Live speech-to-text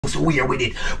things to wear with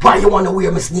it. Why you want to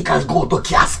wear my sneakers go to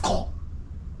Casco?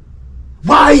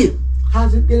 Why?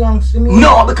 Because it belongs to me.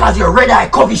 No, because you're red eye,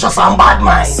 covetous and bad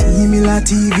mind. Similar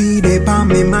TV, they on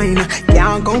me mind.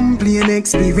 Can't complain,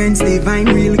 experience divine.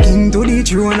 Real king to the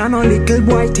throne and a little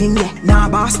boy thing, yeah. Nah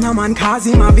boss, no man, cause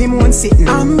him have him own sitting.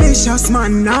 Ambitious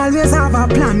man, always have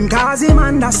a plan. Cause him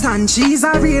understand she's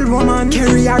a real woman.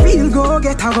 Carry a real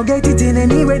go-get, I go get it in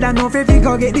any way. That no if you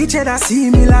go get the cheddar.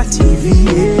 Similar TV,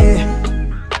 yeah.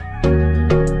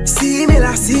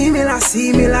 Similar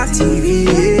TV,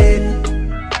 yeah.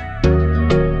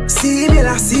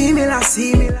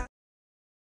 Similar.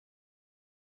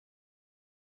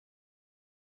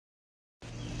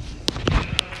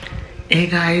 Hey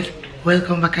guys,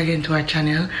 welcome back again to our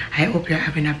channel. I hope you're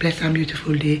having a blessed and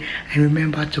beautiful day, and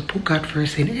remember to put God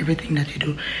first in everything that you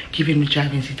do. Give him the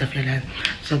driving seat of your life.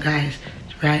 So guys,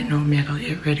 right now I'm gonna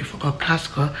get ready for our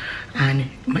Costco, and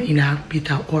I'm in a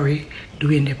bit of hurry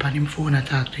doing the on him phone and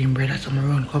talk to him brother. So I'm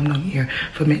around come down here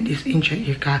for make this intro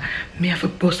here, because I have to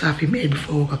post off him head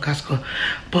before we go Costco.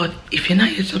 But if you're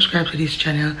not yet subscribed to this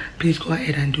channel, please go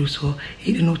ahead and do so.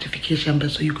 Hit the notification bell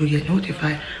so you can get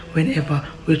notified whenever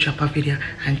we drop a video,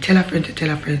 and tell a friend to tell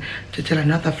a friend to tell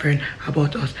another friend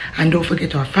about us. And don't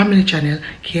forget our family channel,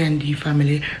 K&D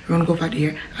Family. Run over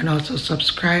there and also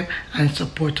subscribe and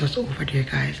support us over there,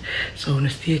 guys. So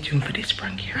stay tuned for this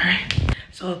prank here, alright?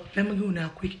 So let me go now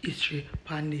quick history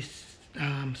on this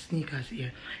sneakers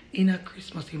here. In a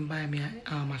Christmas he buy me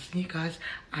a sneakers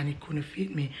and it couldn't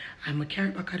fit me. I'm carry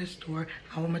it back at the store,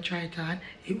 and when I try it on,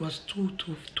 it was too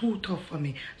tough for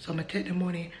me. So I take the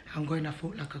money and go in a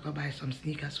Foot Locker go buy some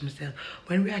sneakers for myself.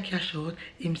 When we are cash out,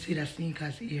 him see the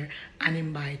sneakers here and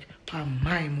him buy it for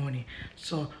my money.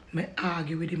 So I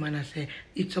argue with him and I say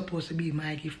it's supposed to be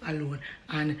my gift alone,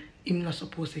 and him not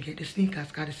supposed to get the sneakers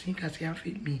because the sneakers can't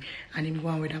fit me, and him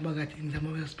going with a bag of things and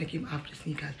I will make him have the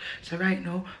sneakers. So right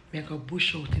now I go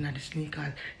bush out in the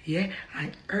sneakers, yeah,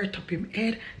 and hurt up him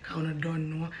head because I don't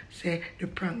know, say the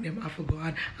prank them have to go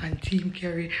on and Team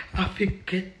Kerry have to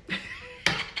get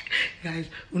guys,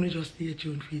 we just stay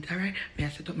tuned for it, alright? I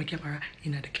set up my camera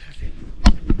in the closet.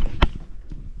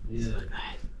 Yeah. So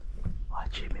guys,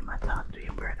 watch him and talk to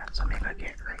him brother, so I gotta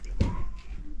get ready.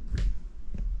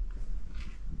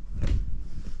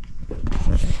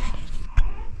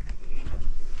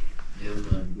 Yeah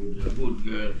man, good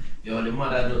girl. Yo, the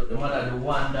mother the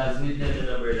one that's with them, you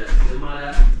know, brother. The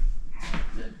mother,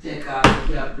 take her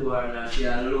the cap to her and she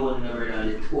alone, you know,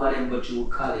 brother. The two of them go through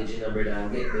college, you know, brother,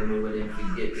 and get them where them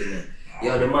fit get, you know.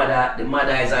 Yo, the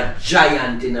mother is a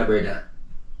giant, you know, brother.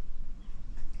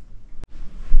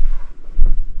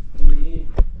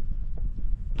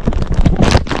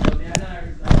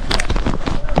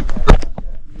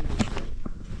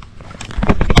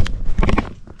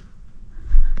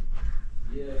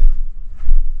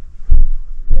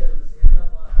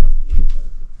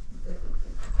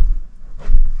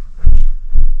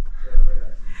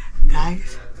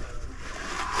 Guys,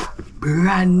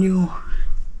 brand new.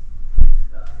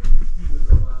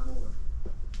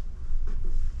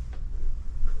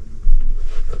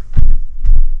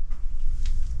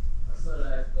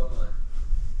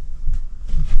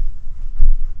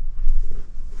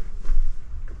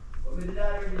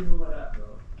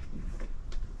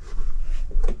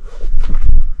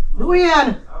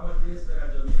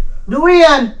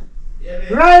 Dwayne,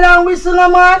 right on whistle,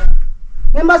 man.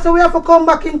 Remember, so we have to come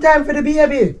back in time for the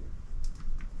baby.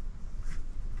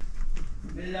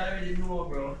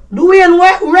 Dwayne,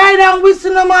 right on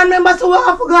whistle, man. Remember, so we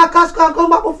have to go to Costco and come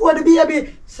back before the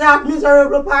baby start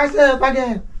miserable by herself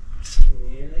again.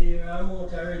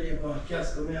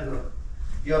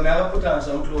 Yo, I have to put on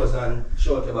some clothes and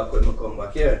short you back when I come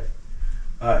back here.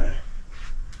 Alright.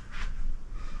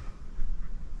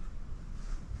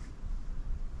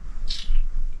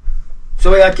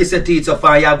 So you kiss your teeth so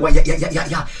far, yeah,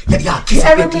 kiss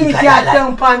Every your teeth minute like you that.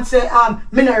 jump and say,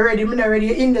 me not ready,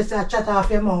 you in this chat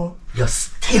off your mouth. You're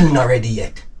still not ready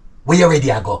yet. Where you ready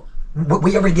to go?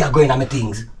 Where you ready to go in on my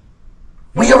things?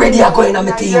 Where you ready to go in on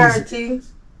my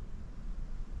things?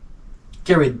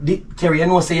 Kerry, you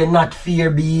know say you're not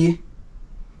fear, B.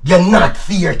 You're not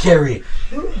fear, Kerry.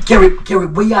 Kerry,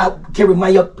 where you Kerry,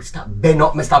 my stop bend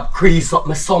up, me stop crease up,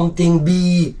 me something,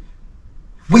 B.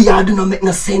 We are do not make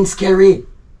no sense, Kerry.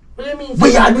 What do you mean?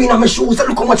 We are doing on my shoes.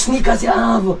 Look how much sneakers you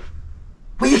have.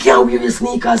 Where you can't wear your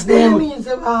sneakers, then? What do you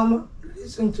mean?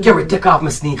 Listen to Kerry, me. take off my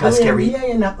sneakers, Kerry. Yeah,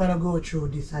 you're not gonna go through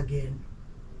this again.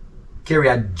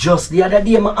 Kerry, just the other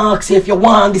day I asked you if you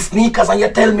want the sneakers and you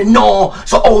tell me no.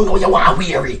 So oh no, you want to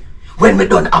wear it. When me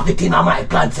done have it in my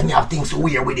plans and me have things to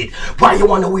wear with it. Why you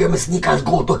want to wear my sneakers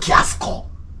go to Casco?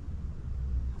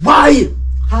 Why?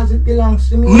 As it belongs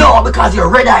to me. No, because you're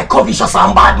red-eye, covetous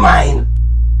and bad mind.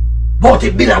 But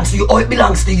it belongs to you, or it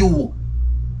belongs to you.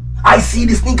 I see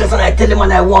the sneakers and I tell him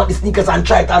and I want the sneakers and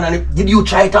try it on. And did you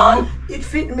try it on? It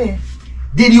fit me.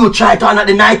 Did you try it on at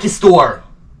the Nike store?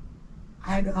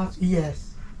 I don't have to,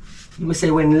 yes. You may say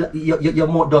when your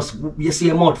mouth does, you see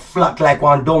your mouth flat like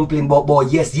one dumpling, but boy,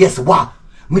 yes, what?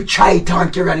 Me try it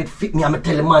on, Kerry, and it fit me and me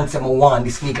tell the man say I want the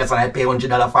sneakers and I pay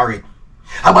 $100 for it.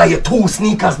 I buy you 2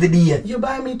 sneakers the day. You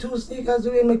buy me 2 sneakers,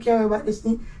 the way me care about the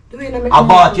sneakers. I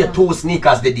bought you 2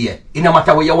 sneakers the day. It no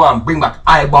matter what you want, bring back.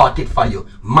 I bought it for you.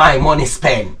 My money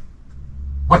spent.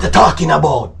 What you talking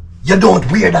about? You don't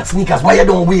wear that sneakers. Why you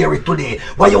don't wear it today?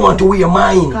 Why you want to wear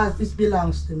mine? Because this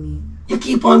belongs to me. You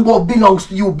keep on going, belongs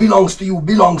to you, belongs to you,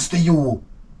 belongs to you.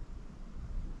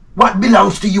 What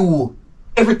belongs to you?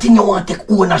 Everything you want to take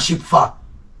ownership for.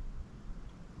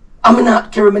 I'm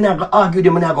not, Kerry, I'm not going to argue with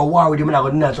you, I'm not going to war with you, I'm not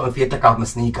going to do something for you to take off my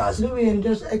sneakers. Louis,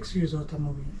 just excuse out of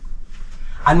my way.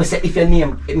 And me say if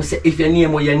your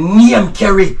name or your name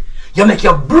Kerry, you make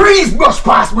your breeze brush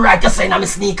past me right just saying I'm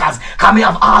sneakers. Cause me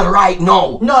have all right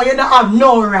now. No, you don't have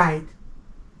no right.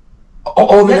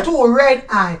 You're too red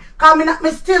eye. Cause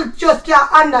me still just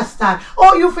can't understand.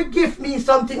 Oh, you forgive me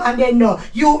something and then no.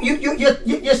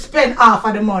 You spend half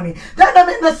of the money. That don't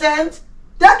make no sense.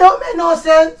 That don't make no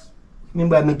sense.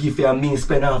 Remember me give you and me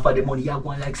spend half of the money. You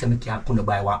want like say me can't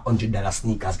buy $100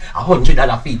 sneakers,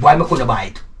 $100 feet. Why me couldn't buy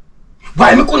it?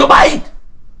 Why me couldn't buy it?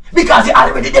 Because you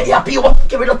already did your pay.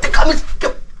 Kerry, don't take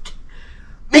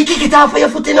me kick it off for your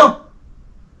foot, you know.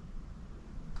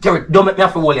 Kerry, don't make me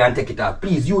have to hold you and take it off.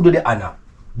 Please, you do the honor.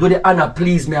 Do the honor,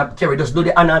 please, me. Kerry, just do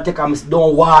the honor and take it.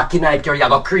 Don't walk in it, Kerry. You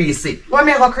go crease it. What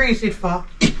me go crease it for?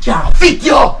 It can't fit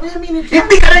you. What do you mean it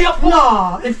can't? It's bigger than your foot.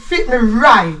 No, it fit me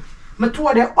right. Me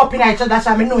throw them up in it, so that's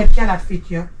why I know it cannot fit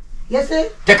you. You see?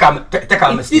 Take on It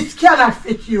cannot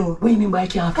fit you. What do you mean by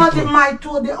it can't fit Because you? if my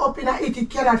toe they up in it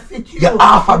cannot fit you. You're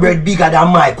half a bread bigger than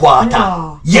my quarter.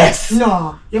 No. Yes.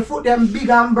 No. Your foot them big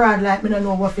and broad like me don't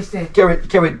know what to say. Kerry,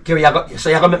 so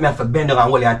you're going to make me have to bend down and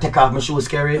hold you and take off my shoes,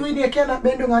 Kerry? You cannot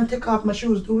bend down and take off my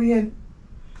shoes, do we?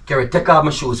 Kerry, take off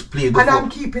my shoes, please. And I'm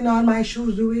keeping on my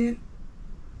shoes, do we?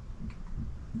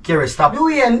 Kerry, stop. Do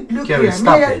we? Look Kerry, here.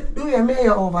 stop it. Do we? May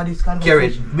you over this Kerry,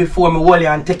 conversation? before me hold you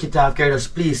and take it off, Kerry,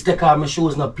 just please take off my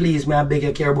shoes now, please, may I beg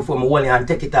you, Kerry, before me hold you and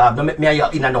take it off. Don't make me and you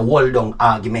in a hold down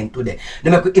argument today.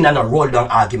 Don't make me in a roll down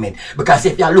argument. Because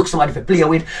if you look somebody to play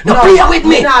with, no play with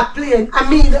me. I'm not playing. I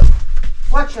mean,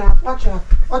 watch out, watch out,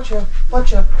 watch out,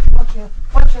 watch out, watch out,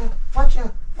 watch out, watch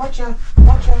out, watch out,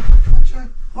 watch out, watch out.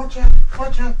 Watch out,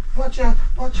 watch out, watch out,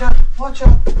 watch out, watch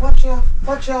out, watch out,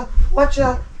 watch out, watch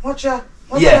out, watch out,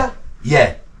 watch out.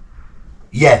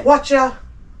 Yeah. Watch out.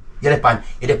 You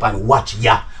depend, watch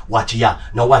ya.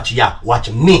 No watch ya,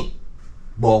 watch me.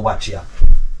 Boy, watch ya.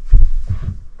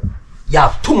 You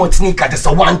have too much sneakers, just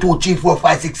a 1, 2, 3, 4,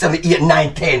 5, 6, 7, 8,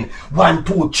 9, 10. 1,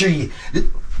 2, 3.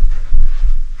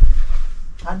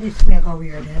 And this may go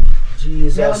weird then.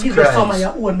 Jesus Christ. Give Christ. you some of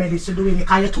your own medicine doing it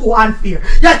because you're too unfair.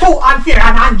 You're too unfair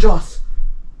and unjust.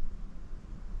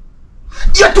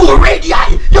 You're too ready,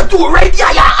 you're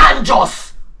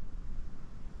unjust.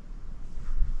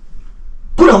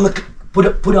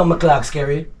 Put on my clocks,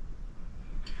 Kerry.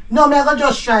 No, I'm gonna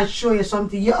just try to show you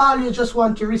something. You always just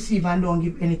want to receive and don't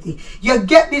give anything. You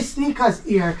get these sneakers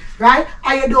here, right?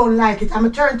 And you don't like it. I'm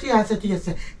gonna turn to you and say to you,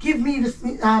 give me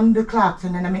the clocks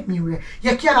and then I make me wear.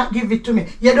 You cannot give it to me.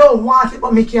 You don't want it,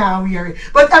 but me can't wear it.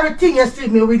 But everything you see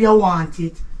me with, you want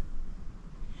it.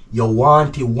 You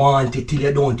want it till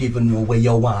you don't even know where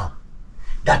you are.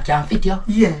 That can fit you?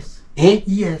 Yes. Eh?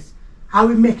 Yes. I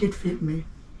will make it fit me.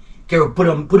 Kerry, put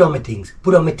on my things.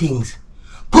 Put on my things.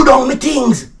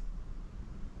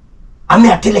 I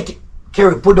mean, I tell you,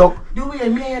 Kerry, put up. The way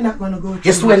me, you're not gonna go through.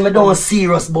 Yes, when me don't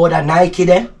serious about that Nike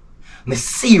then, me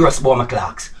serious about my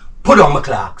clocks. Put on my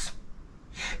clocks.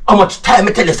 How much time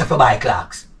me tell you to buy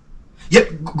clocks? You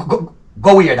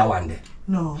go wear that one day.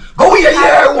 No. Go wear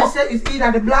I say it's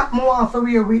either the black more for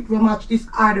wear with we match this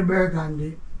or the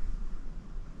burgundy.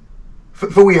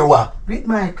 For wear what? With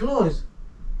my clothes.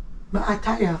 My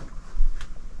attire.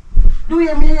 Do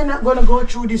you mean you're not gonna go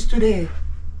through this today?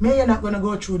 Me, you're not gonna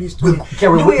go through this today.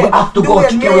 Kerry, we have to go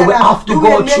through. Kerry, we have to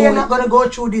go through. You're not gonna go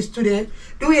through this today.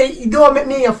 You don't make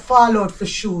me a fall out for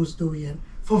shoes, do you?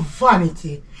 For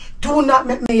vanity. Do not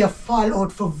make me a fall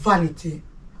out for vanity.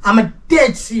 I'm a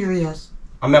dead serious.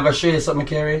 I'm gonna show you something,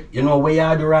 Kerry. You know where you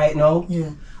are right now? Yeah.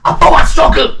 A power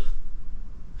struggle.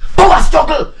 Power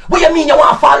struggle. What you mean you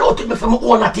want to fall out with me for my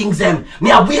own things them? Me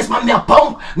a waste man, me a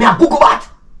pump, me a Google bat.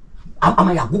 Am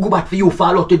I a Google bat for you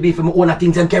fall out with me for my own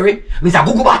things them, Kerry? Me a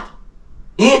Google bat.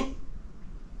 Eh?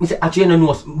 I say, actually, you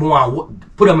know,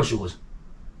 put on my shoes.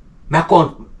 I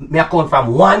count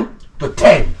from 1 to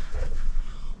 10.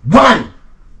 1,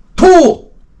 2,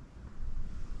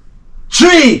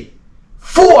 3,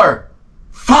 4,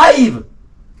 5,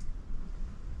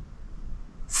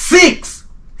 6,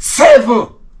 7,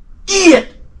 8,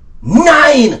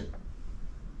 9,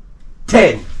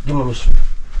 10. Give me my shoes.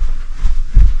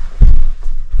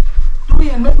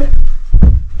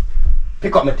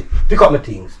 Pick up my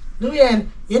things.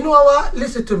 Duane, you know what?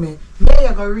 Listen to me. Me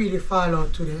I gonna really fall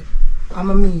out today. I'm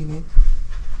a mean it.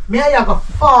 Me I gonna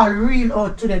fall real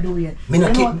out today, Duane. Me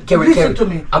not listen to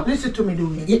me. Listen to me,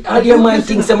 Duane. All your mind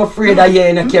thinks I'm afraid of you,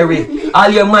 and Kerry. All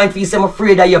your mind thinks I'm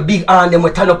afraid of your big hand and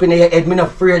we turn up in your head. Me not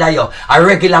afraid of you. A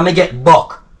regular me get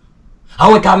buck.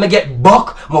 And when time I get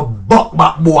buck, I'm a buck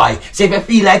back boy. So if you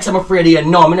feel like I'm afraid of you,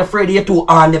 no, I'm not afraid of you two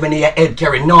hand them in your head,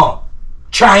 Kerry. No.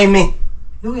 Try me.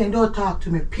 Duane, don't talk to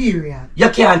me, period. You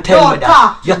can't tell me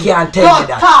that. You can't tell me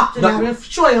that. Don't talk to me. I'm going to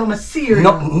show you I'm serious.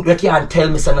 No, you can't tell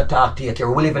me so not talk to you,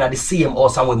 Kerry. We live in the same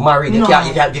house and we're married. You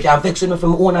can't vex me from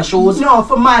my own shoes. No,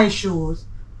 for my shoes.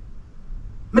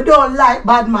 I don't like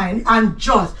bad mind and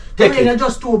just. Take it. You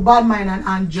just too bad mind and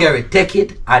unjust. Kerry, take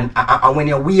it and when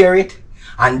you wear it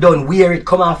and don't wear it,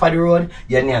 come off of the road,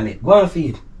 you name it. Go and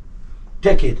feed.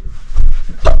 Take it.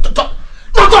 Don't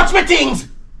touch me things!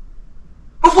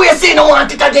 Before you say no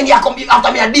want it again, you come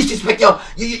after me and disrespect you.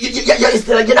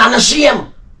 You're not ashamed.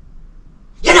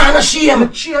 You're not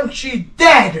ashamed. She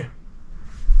dead.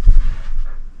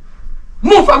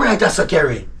 Move from right there,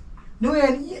 Kerry.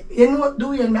 Duane, you know what,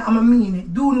 Duane, I'm a mean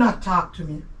it. Do not talk to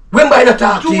me. When by not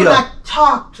talk to you? Do not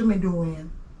talk to me,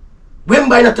 Duane. When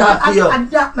by not talk to you? And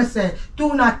that me say,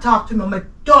 do not talk to me.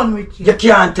 I'm done with you. You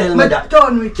can't tell me that. I'm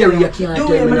done with Kerry, you. you can't tell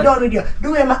me that. I'm done with you.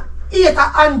 Duane, I hate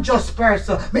an unjust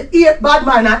person. I hate bad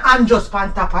man and unjust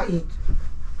on top of it.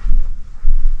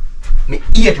 Me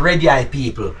hate red eye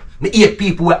people. Me hate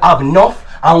people who have enough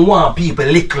and want people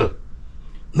little.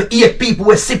 Me hate people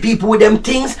who see people with them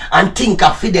things and think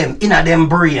of feed them in them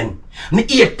brain. Me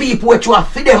hate people who try to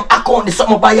feed them account the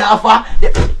something by your offer.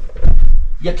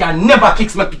 You can never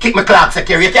kick my clocks,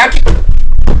 Kerry. You can't kick.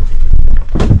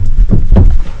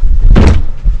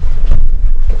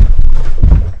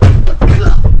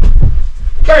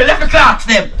 Kerry, let me clocks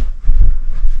them.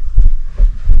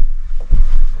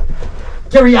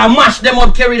 Kerry, I mash them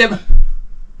up, carry them.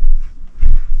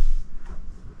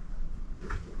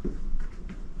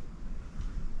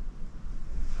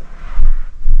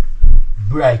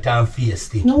 Bright and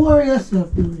feisty. No worry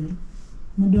yourself, Duane.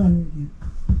 I'm done with you.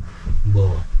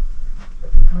 Boy.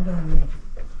 I'm done with you.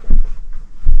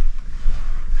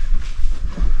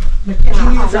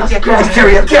 Jesus Christ,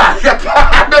 Kerry, you can't do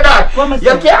that.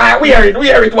 You can't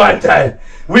wear it one time.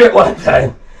 Wear it one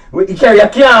time. Kerry, you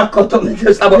can't cut up me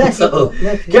just about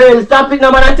something. Kerry, stop it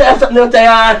now, man, and tell you something out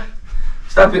there.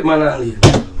 Stop it, man, and leave.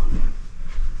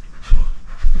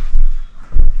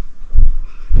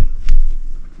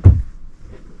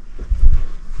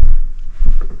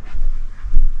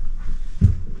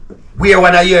 Wear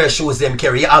one of your shoes, them,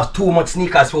 Kerry. You have too much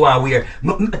sneakers for one wear.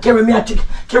 Kerry,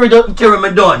 Kerry, me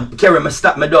done. Kerry, me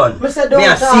stop, me done. Mr.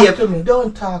 Don't talk to me.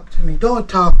 Don't talk to me. Don't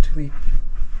talk to me.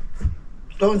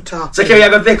 Don't talk to me. So, Kerry, you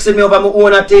been vexing me over my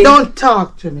own thing? Don't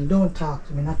talk to me. Don't talk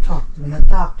to me. Not talk to me. Not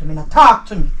talk to me. Not talk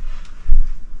to me.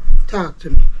 Talk to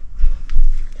me.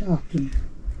 Talk to me.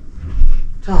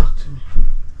 Talk to me.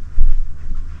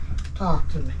 Talk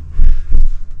to me.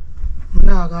 I'm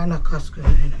not gonna cuss you.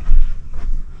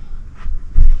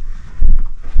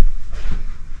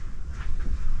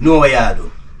 No way I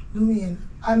do. Duane,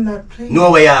 I'm not playing.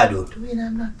 No way I do. Duane,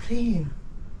 I'm not playing.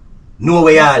 No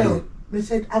way I do. I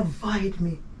said avoid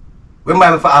me. When am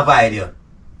I for avoid you?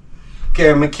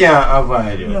 Kerry, me can't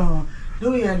avoid you. No.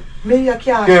 Duane, me you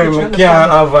can't. Kerry, me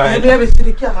can't avoid you. You never see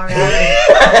the camera.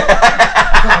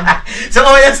 So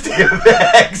how you still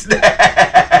vexed?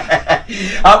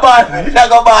 I'm not going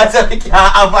to bad so me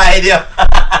can't avoid you.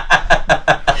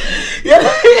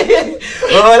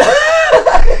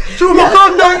 So me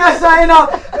come down your side now.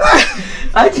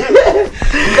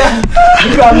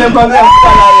 Come follow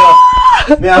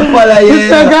you. Me a follow you.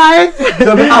 So guys.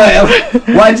 So me,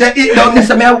 once you eat down this,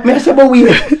 me say, but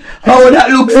wait, how that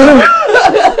looks so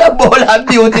bold and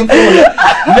beautiful.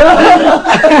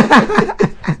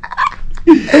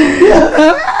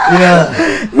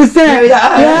 Yeah. Me say,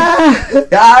 yeah.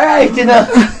 Alright, you know.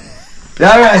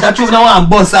 Alright, I choose now and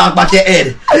bust off back your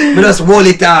head. Me just roll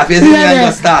it off, you see me and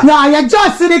just stop. No, you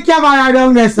just see the camera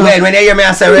down there, sir. When you hear me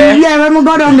I say, right? Yeah, when I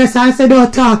go down there, sir, I say,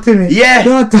 don't talk to me. Yeah.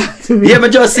 Don't talk to me. Yeah, me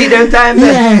just see them time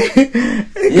then. Yeah.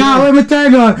 Because when I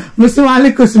turn on, I see one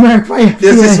little smirk for you.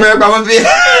 You see smirk on my face?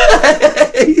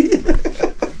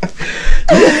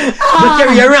 But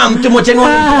Kerry, you ram too much, you know.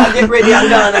 Get ready and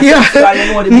gone.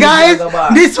 Yeah. Guys,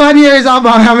 this one here is a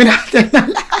bang. I mean,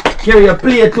 Kerry, you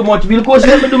play too much. Because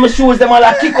let me do my shoes, them all,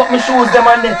 I kick up my shoes, them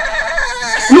and then.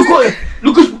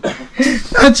 Look.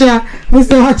 Gotcha.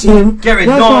 Mr. Watch him. Kerry,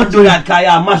 don't do that, cause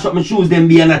I mash up my shoes, them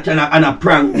be and a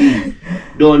prank me.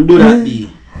 Don't do that, B.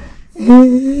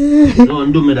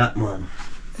 Don't do me that, man.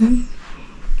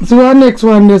 So our next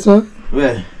one there, sir.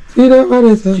 Where? See that one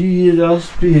there, sir. Jesus,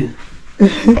 speed.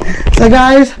 So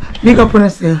guys, big up on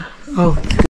yourself. Oh.